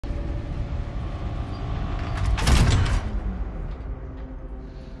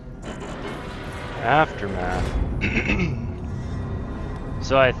Aftermath.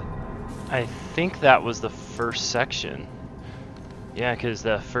 So I think that was the first section. Yeah, because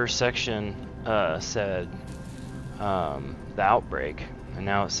the first section said the outbreak, and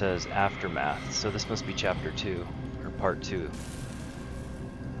now it says aftermath. So this must be chapter 2 or part 2.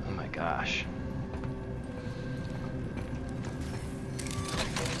 Oh my gosh.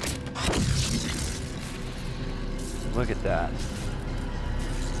 Look at that.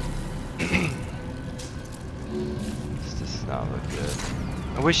 This does not look good.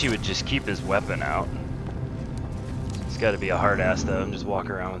 I wish he would just keep his weapon out. He's got to be a hard ass though, and just walk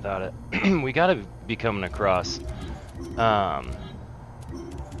around without it. We got to be coming across.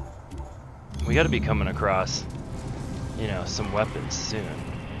 We got to be coming across, you know, some weapons soon.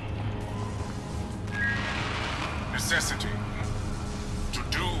 Necessity. To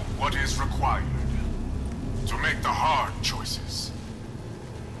do what is required. To make the hard choices.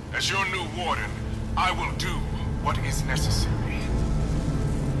 As your new warden, I will do what is necessary.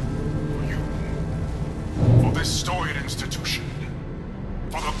 For you. For this storied institution.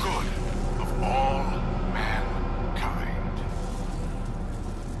 For the good of all mankind.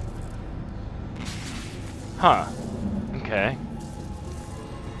 Huh. Okay.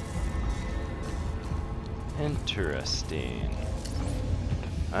 Interesting.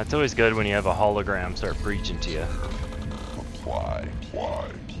 It's always good when you have a hologram start preaching to you. Apply. Oh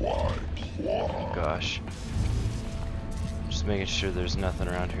gosh. Just making sure there's nothing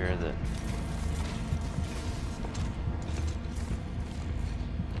around here that...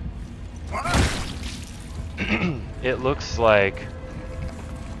 It looks like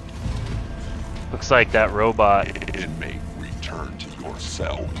that robot Inmate, return to your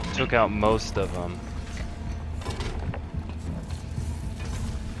cell. took out most of them.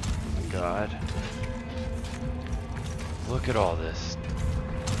 God. Look at all this.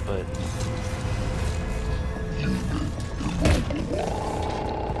 But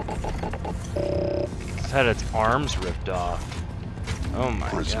it's had its arms ripped off. Oh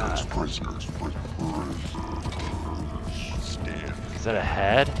my god. Prisoners. Stand. Is that a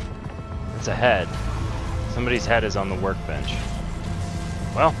head? It's a head. Somebody's head is on the workbench.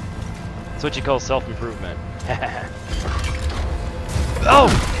 Well, that's what you call self-improvement. Oh!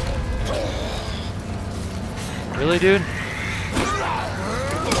 Really, dude?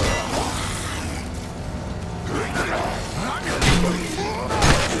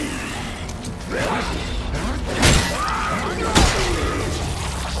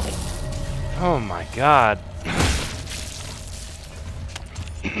 Oh my god.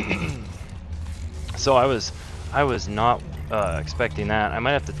 So I was not expecting that. I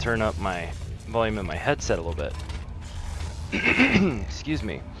might have to turn up my volume in my headset a little bit. Excuse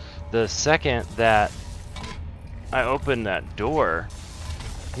me. The second that I opened that door,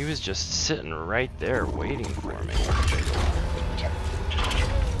 he was just sitting right there waiting for me.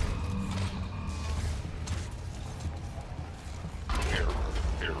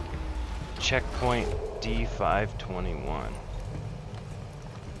 Checkpoint D521.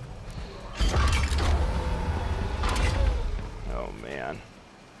 Oh man.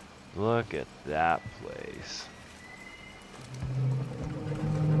 Look at that place.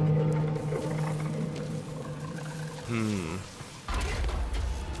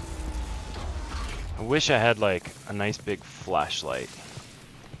 I wish I had like a nice big flashlight.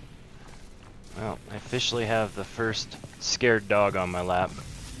 Well, I officially have the first scared dog on my lap.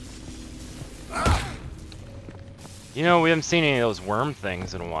 You know, we haven't seen any of those worm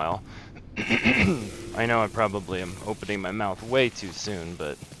things in a while. I know I probably am opening my mouth way too soon,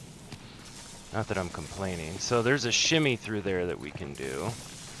 but not that I'm complaining. So there's a shimmy through there that we can do.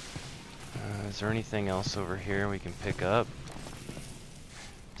 Is there anything else over here we can pick up?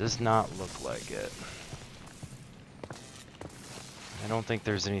 Does not look like it. I don't think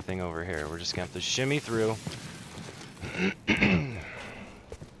there's anything over here. We're just gonna have to shimmy through. You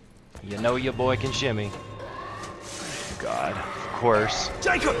know your boy can shimmy. God, of course.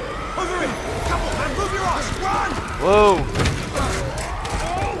 Jacob! Over here! Come on, man! Move your ass! Run! Whoa!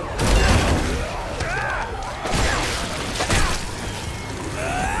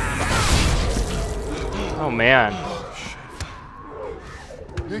 Oh man. Oh, shit.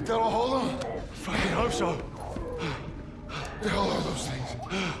 You think that'll hold him? Fucking hope so. The hell are those things?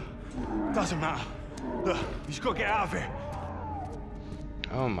 Doesn't matter. Look, you just gotta get out of here.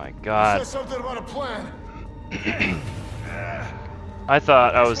 Oh my You god. said something about a plan. I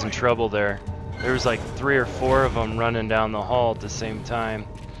thought I was in trouble there. There was like 3 or 4 of them running down the hall at the same time.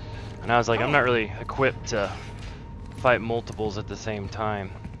 And I was like, I'm not really equipped to fight multiples at the same time,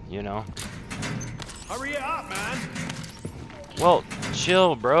 you know? Hurry it up, man! Well,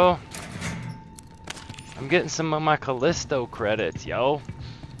 chill, bro. I'm getting some of my Callisto credits, yo.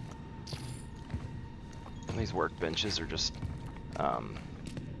 These workbenches are just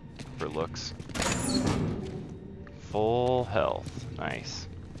for looks. Full health, nice.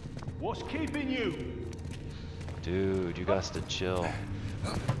 What's keeping you? Dude, you got to chill.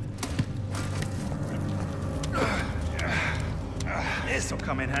 This'll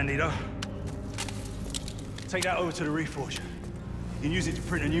come in handy though. Take that over to the Reforge. You can use it to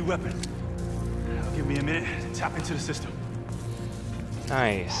print a new weapon. Give me a minute to tap into the system.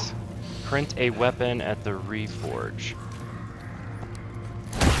 Nice. Print a weapon at the Reforge.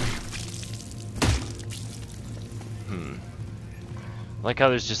 Like how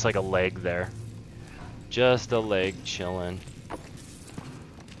there's just like a leg there. Just a leg chilling.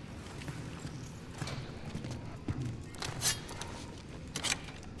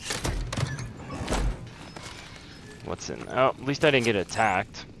 What's in? Oh, at least I didn't get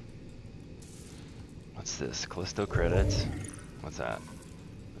attacked. What's this? Callisto credits. What's that?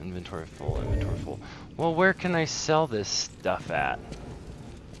 Inventory full, inventory full. Well, where can I sell this stuff at?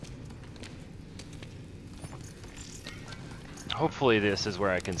 Hopefully this is where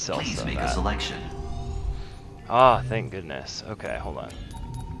I can sell Please stuff make at. a selection. Ah, thank goodness. Okay, hold on.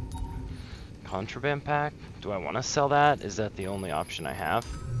 Contraband pack? Do I want to sell that? Is that the only option I have?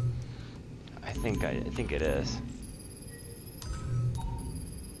 I think it is.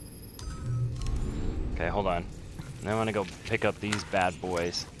 Okay, hold on. Now I want to go pick up these bad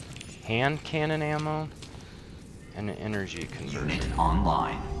boys. Hand cannon ammo and an energy converter. Unit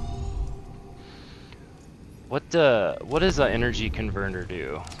online. What does an energy converter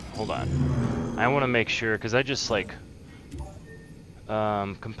do? Hold on. I want to make sure, because I just like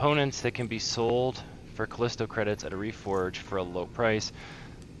components that can be sold for Callisto credits at a Reforge for a low price.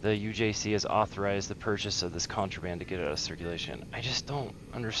 The UJC has authorized the purchase of this contraband to get it out of circulation. I just don't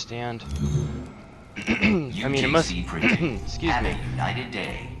understand. I mean, it must. Excuse me. United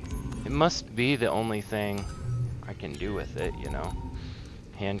Day. It must be the only thing I can do with it, you know.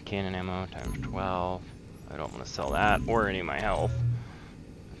 Hand cannon ammo times 12. I don't want to sell that or any of my health.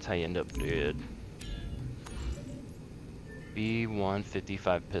 That's how you end up dead.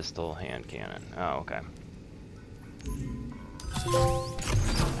 B155 pistol hand cannon. Oh, okay.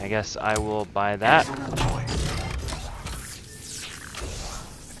 I guess I will buy that.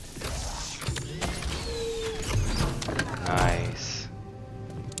 Nice.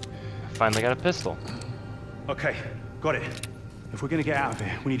 Finally got a pistol. Okay, got it. If we're gonna get out of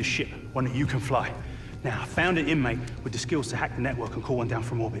here, we need a ship, one that you can fly. Now, I found an inmate with the skills to hack the network and call one down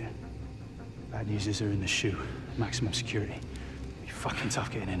from orbit. Bad news is they're in the shoe. Maximum security. It'll be fucking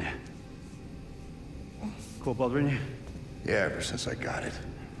tough getting in there. Cool bothering you? Yeah, ever since I got it.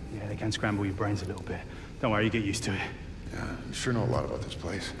 Yeah, they can scramble your brains a little bit. Don't worry, you get used to it. Yeah, you sure know a lot about this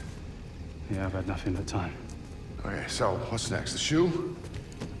place. Yeah, I've had nothing but time. Okay, so what's next? The shoe?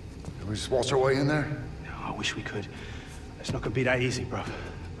 Can we just waltz our way in there? No, I wish we could. It's not gonna be that easy, bruv.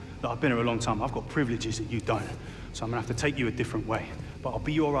 Look, I've been here a long time. I've got privileges that you don't. So I'm gonna have to take you a different way. But I'll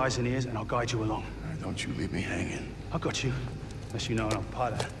be your eyes and ears and I'll guide you along. Don't you leave me hanging. I got you. Unless you know I'm a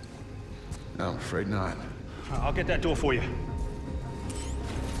pilot. No, I'm afraid not. I'll get that door for you.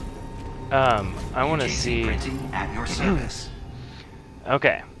 I want to UJC see. Printing at your service.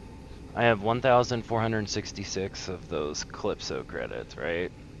 Okay, I have 1,466 of those Calypso credits,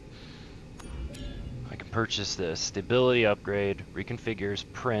 right? I can purchase this. Stability upgrade reconfigures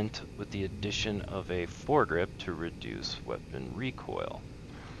print with the addition of a foregrip to reduce weapon recoil.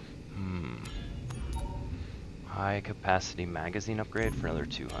 High capacity magazine upgrade for another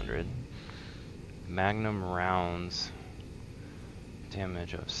 200. Magnum rounds.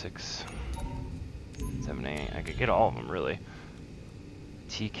 Damage of 6, 7, 8. I could get all of them, really.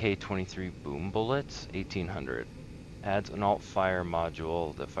 TK-23 boom bullets, 1,800. Adds an alt-fire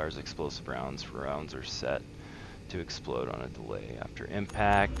module that fires explosive rounds. Rounds are set to explode on a delay after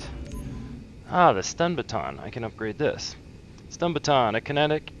impact. Ah, the stun baton. I can upgrade this. Stun baton, a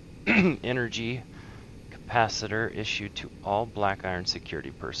kinetic energy capacitor issued to all Black Iron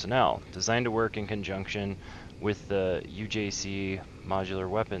security personnel. Designed to work in conjunction with the UJC modular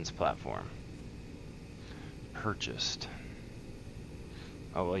weapons platform. Purchased.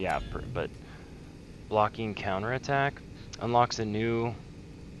 Oh, well, yeah, but blocking counterattack unlocks a new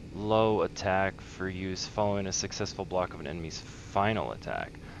low attack for use following a successful block of an enemy's final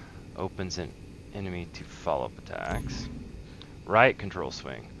attack. Opens an enemy to follow-up attacks. Riot control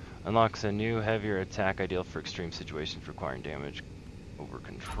swing unlocks a new heavier attack ideal for extreme situations requiring damage over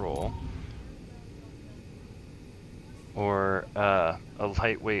control. Or a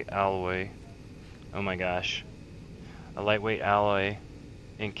lightweight alloy. Oh my gosh. A lightweight alloy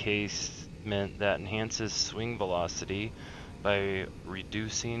encased equipment that enhances swing velocity by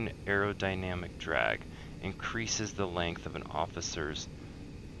reducing aerodynamic drag, increases the length of an officer's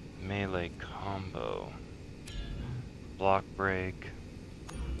melee combo. Block break,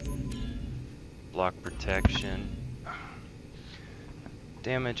 block protection,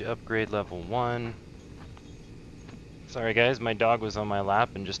 damage upgrade level 1. Sorry guys, my dog was on my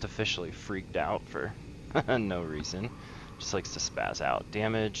lap and just officially freaked out for no reason. Just likes to spaz out.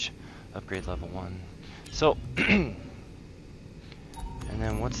 Damage upgrade level 1. So, and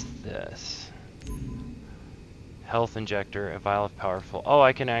then what's this? Health injector, a vial of powerful. Oh,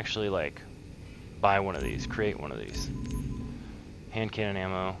 I can actually like buy one of these, create one of these. Hand cannon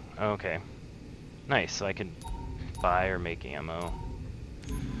ammo. Okay. Nice, so I can buy or make ammo.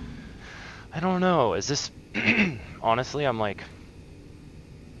 I don't know, is this... Honestly, I'm like...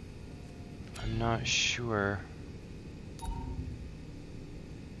 I'm not sure.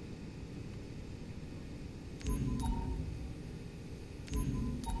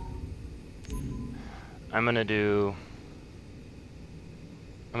 I'm gonna do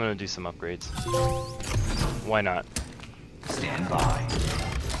some upgrades. Why not? Stand by.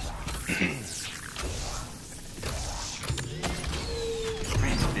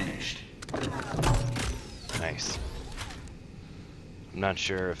 Print finished. Nice. I'm not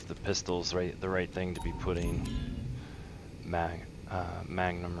sure if the pistol's the right thing to be putting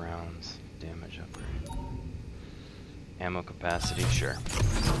magnum rounds. Damage upgrade. Ammo capacity, sure.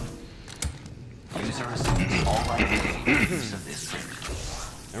 User assumes all liability use of this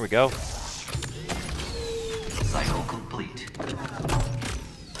print. There we go. Cycle complete.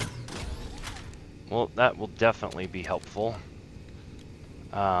 Well, that will definitely be helpful.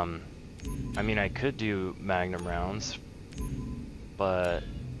 I mean, I could do magnum rounds, but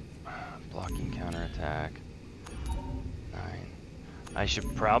blocking counterattack. 9. I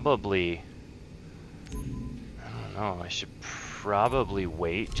should probably... I don't know. I should probably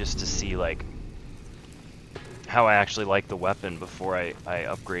wait just to see like how I actually like the weapon before I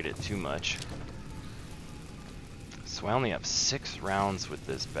upgrade it too much. So I only have 6 rounds with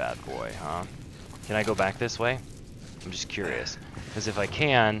this bad boy, huh? Can I go back this way? I'm just curious. Because if I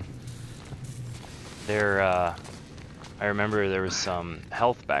can, I remember there was some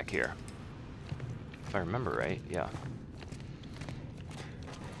health back here. If I remember right, yeah.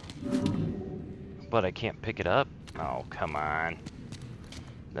 But I can't pick it up? Oh, come on.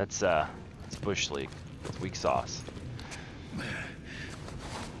 That's Bush League. It's weak sauce.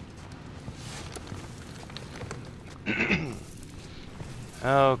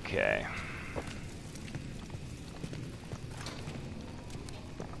 Okay.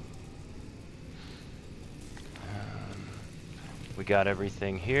 We got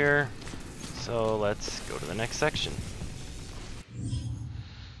everything here, so let's go to the next section.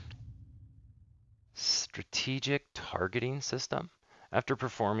 Strategic targeting system. After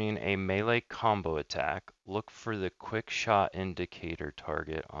performing a melee combo attack, look for the quick shot indicator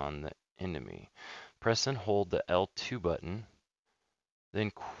target on the enemy. Press and hold the L2 button,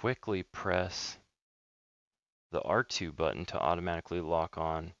 then quickly press the R2 button to automatically lock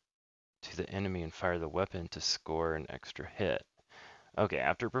on to the enemy and fire the weapon to score an extra hit. Okay,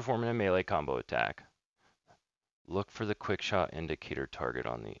 after performing a melee combo attack, look for the quick shot indicator target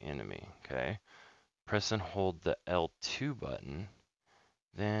on the enemy. Okay, press and hold the L2 button,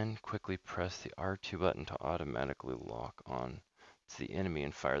 then quickly press the R2 button to automatically lock on to the enemy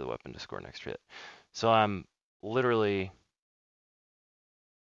and fire the weapon to score an extra hit. So I'm literally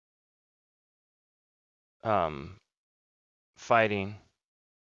fighting,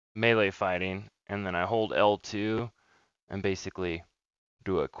 melee fighting, and then I hold L2 and basically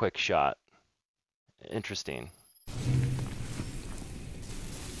do a quick shot. Interesting.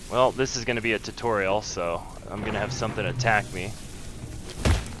 Well, this is going to be a tutorial, so I'm going to have something attack me.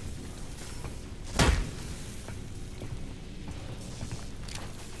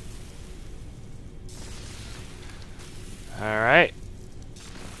 Alright.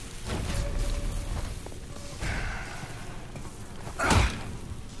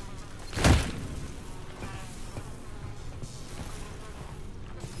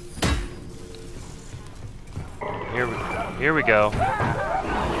 Here we go. Oh,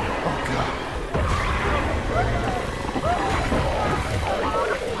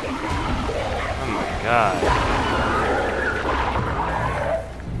 God.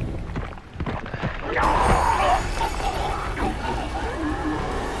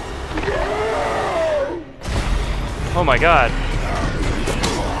 Oh my God. Oh my God.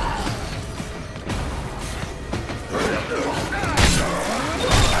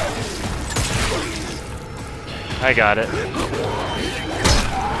 I got it.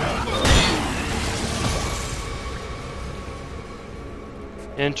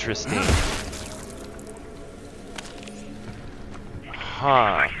 Interesting.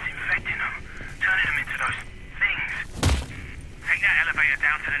 Huh. It's infecting them, turning them into those things. Take that elevator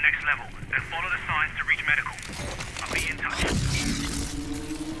down to the next level, then follow the signs to reach medical. I'll be in touch.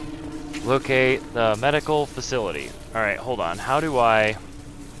 Locate the medical facility. Alright, hold on. How do I...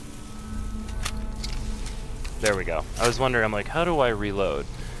 There we go. I was wondering, I'm like, how do I reload?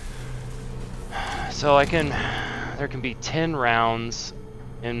 So I can... There can be 10 rounds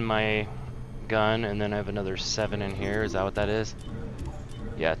in my gun, and then I have another 7 in here. Is that what that is?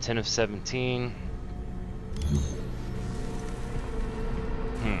 Yeah, 10 of 17.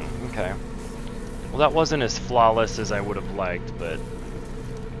 Okay. Well, that wasn't as flawless as I would have liked, but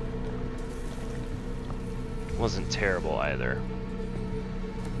wasn't terrible either.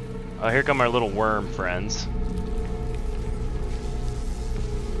 Oh, here come our little worm friends.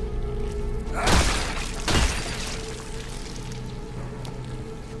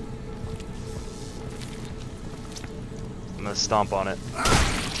 I'm gonna stomp on it.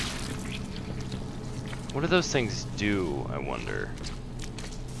 What do those things do, I wonder?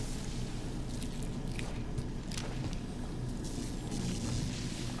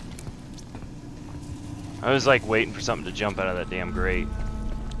 I was like waiting for something to jump out of that damn grate.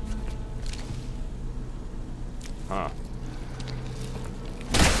 Huh.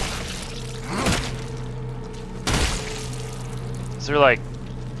 Is there like...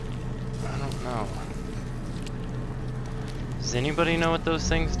 I don't know. Does anybody know what those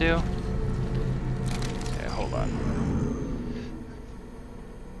things do? Okay, hold on.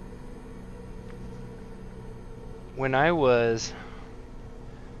 When I was...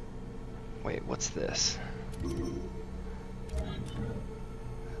 Wait, what's this?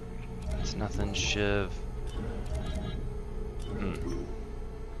 It's nothing, Shiv.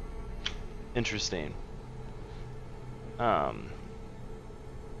 Interesting.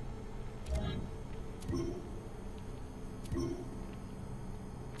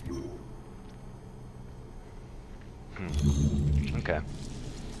 Okay.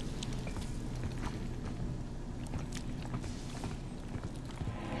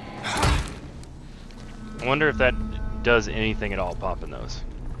 I wonder if that does anything at all, popping those.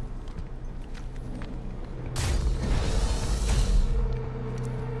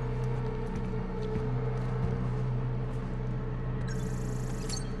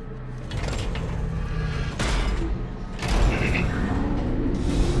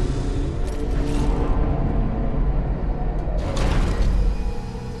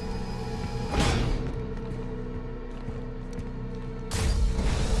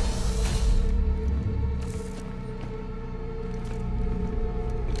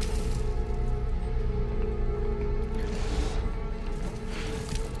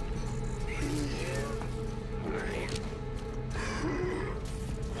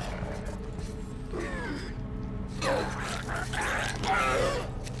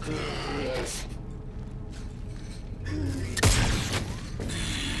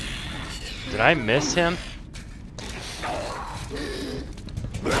 Did I miss him?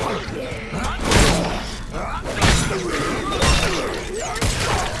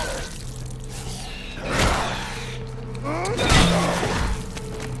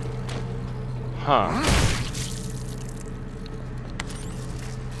 Huh.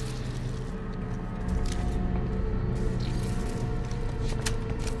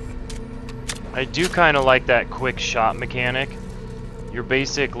 I do kind of like that quick shot mechanic. You're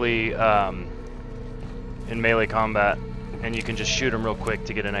basically in melee combat, and you can just shoot them real quick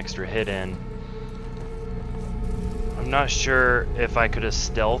to get an extra hit in. I'm not sure if I could have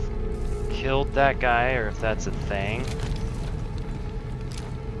stealth killed that guy or if that's a thing.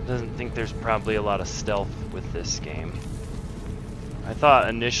 Doesn't think there's probably a lot of stealth with this game. I thought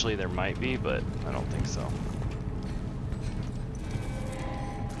initially there might be, but I don't think so.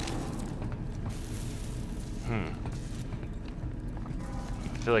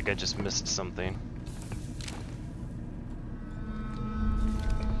 I feel like I just missed something.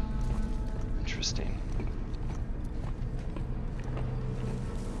 Interesting.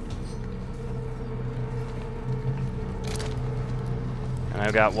 And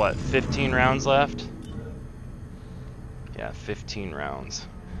I've got, what, 15 rounds left? Yeah, 15 rounds.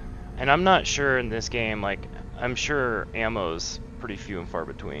 And I'm not sure in this game, like, I'm sure ammo's pretty few and far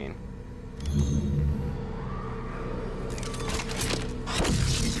between.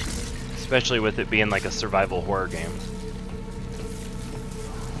 Especially with it being like a survival horror game.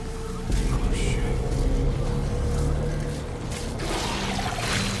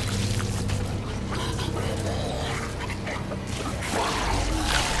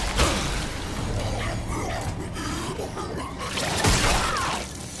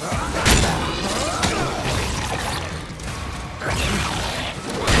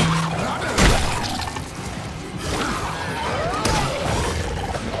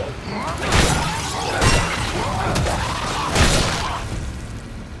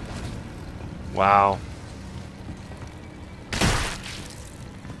 Wow.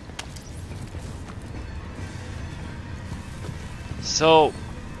 So,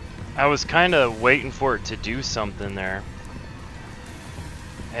 I was kind of waiting for it to do something there.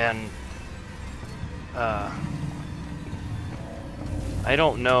 And, I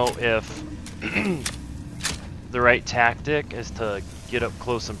don't know if the right tactic is to get up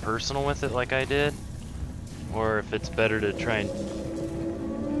close and personal with it like I did, or if it's better to try and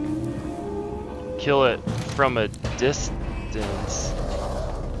kill it from a distance.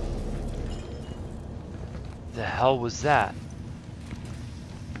 The hell was that?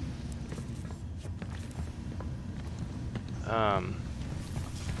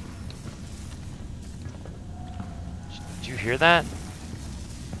 Did you hear that?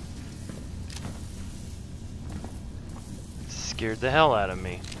 It scared the hell out of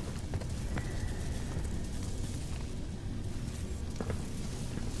me.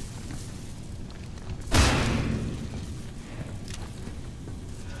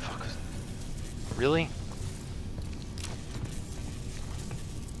 Fuck. Really?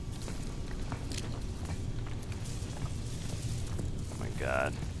 Oh my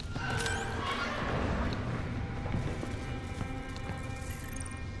god.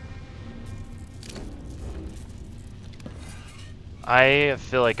 I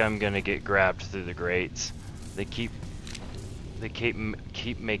feel like I'm gonna get grabbed through the grates. They keep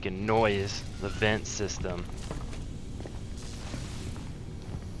making noise. The vent system.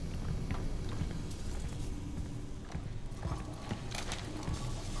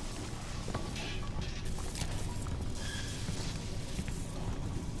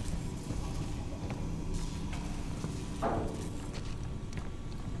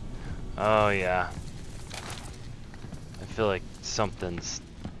 Oh yeah. I feel like something's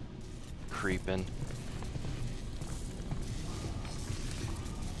creeping.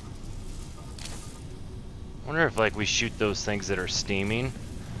 I wonder if like we shoot those things that are steaming,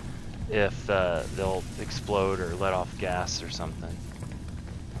 if they'll explode or let off gas or something.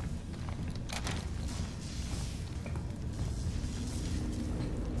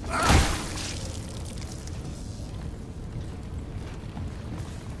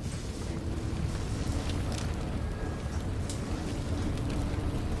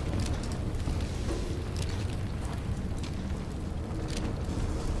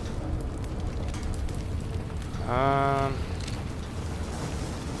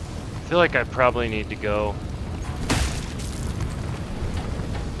 I feel like I probably need to go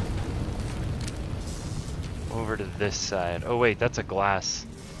over to this side. Oh wait, that's a glass.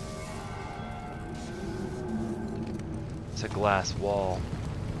 It's a glass wall.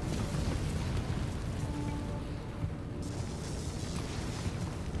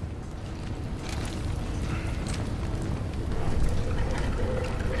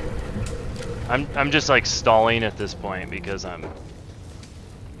 I'm just like stalling at this point because I'm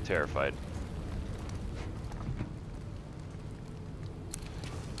terrified.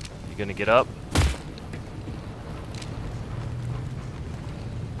 You gonna get up?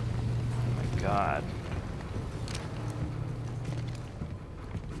 Oh my god.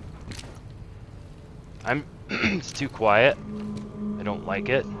 It's too quiet. I don't like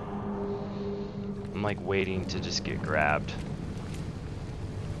it. I'm like waiting to just get grabbed.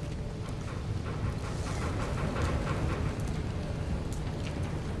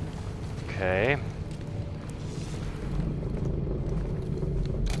 Okay.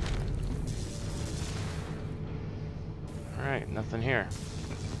 Alright, nothing here.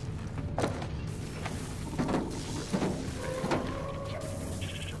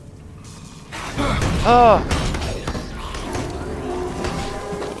 Oh!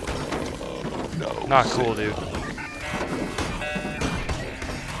 No. Not cool, dude.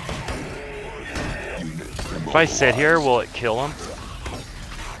 If I sit here, will it kill him?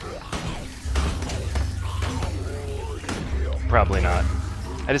 Probably not.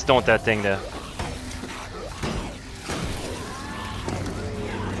 I just don't want that thing to...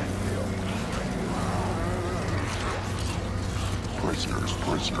 Prisoners,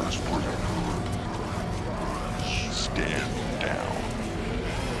 prisoners, prisoners. Stand down.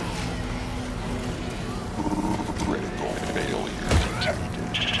 Critical failure detected.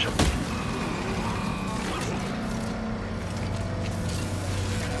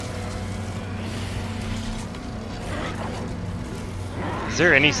 Is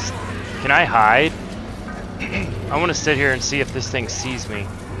there any... Can I hide? I want to sit here and see if this thing sees me.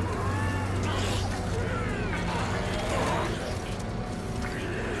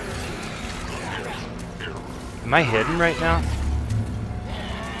 Am I hidden right now?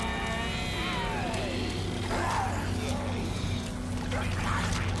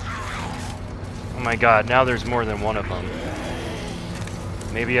 Oh my god, now there's more than one of them.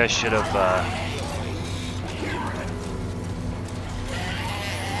 Maybe I should have,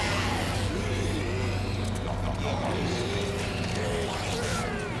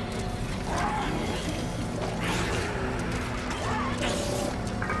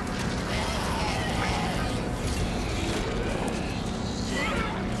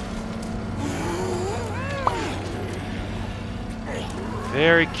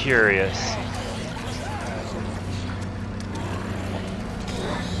 very curious.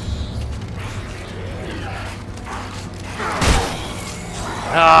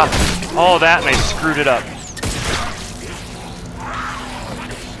 Ah, all that and I screwed it up.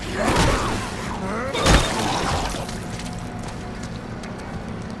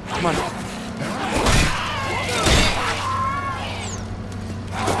 Come on.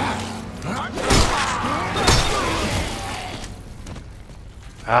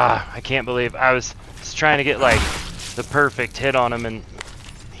 Ah, I can't believe I was trying to get like the perfect hit on him and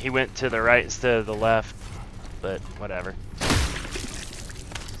he went to the right instead of the left, but whatever.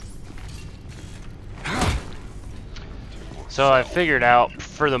 So I figured out,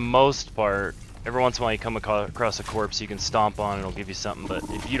 for the most part, every once in a while you come across a corpse you can stomp on and it'll give you something, but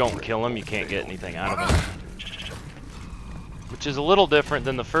if you don't kill him, you can't get anything out of him. Which is a little different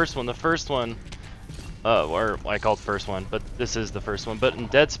than the first one. The first one, or I called first one, but this is the first one. But in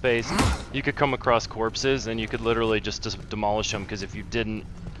Dead Space, you could come across corpses and you could literally just demolish them, because if you didn't,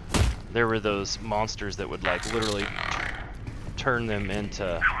 there were those monsters that would like literally turn them into...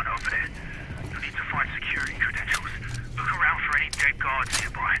 Can't open it. You need to find security credentials. Look around for any dead guards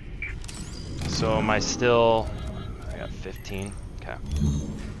nearby. So am I still... I got 15. Okay.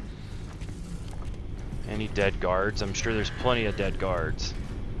 Any dead guards? I'm sure there's plenty of dead guards.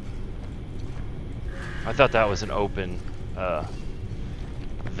 I thought that was an open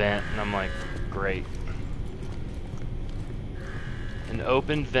vent, and I'm like, great. An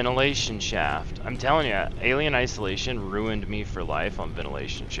open ventilation shaft. I'm telling you, Alien Isolation ruined me for life on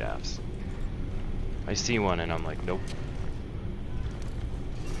ventilation shafts. I see one and I'm like, nope.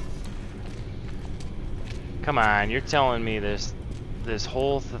 Come on, you're telling me this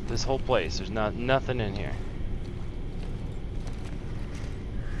whole place, there's nothing in here.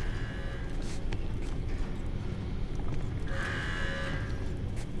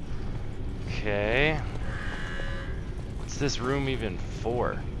 Okay. What's this room even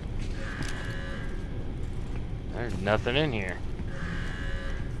for? There's nothing in here.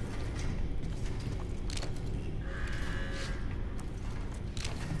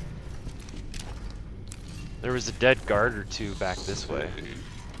 There was a dead guard or two back this way.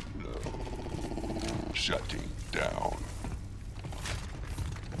 No. Shutting down.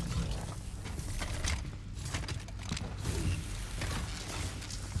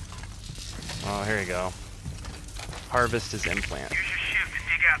 Oh, here you go. Harvest his implant. Use your Shiv to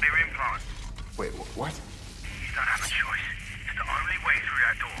dig out their implant. Wait, what? You don't have a choice. It's the only way through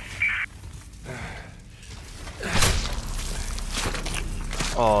that door.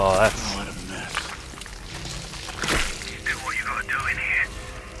 Oh, that's... What a mess. You do what you gotta do in here.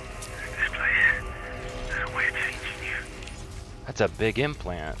 This place, there's a way of changing you. That's a big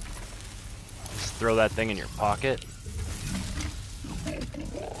implant. Just throw that thing in your pocket.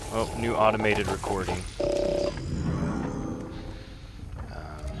 Oh, new automated recording.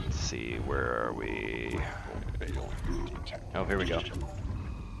 Let's see, where are we? Oh, here we go.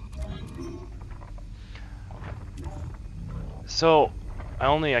 So,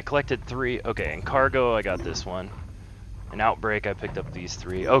 I collected 3. Okay, in cargo I got this one. In outbreak I picked up these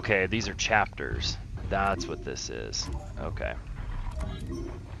 3. Okay, these are chapters. That's what this is. Okay.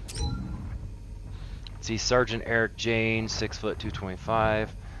 See, Sergeant Eric Jane, 6 foot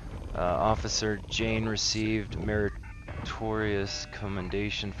 225. Officer Jane received meritorious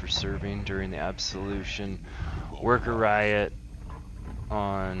commendation for serving during the Absolution Worker Riot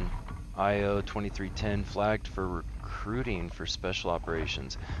on IO 2310, flagged for recruiting for special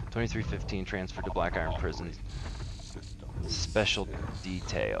operations. 2315 transferred to Black Iron Prison. Special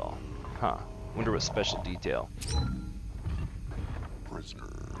detail. Huh. Wonder what special detail. Prisoner.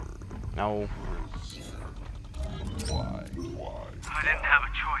 No. Why? I didn't have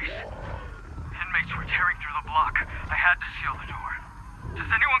a choice. Inmates were tearing through the block. I had to seal the door.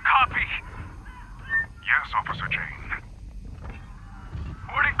 Does anyone copy? Yes, Officer Jane.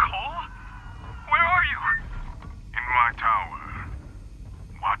 Warden Cole? Where are you? In my tower.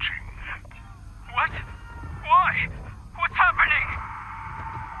 Watching. What? Why? What's happening?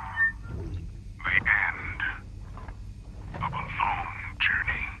 The end of a long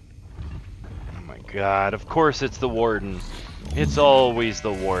journey. Oh my god, of course it's the warden. It's always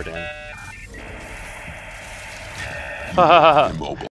the warden. Immobile.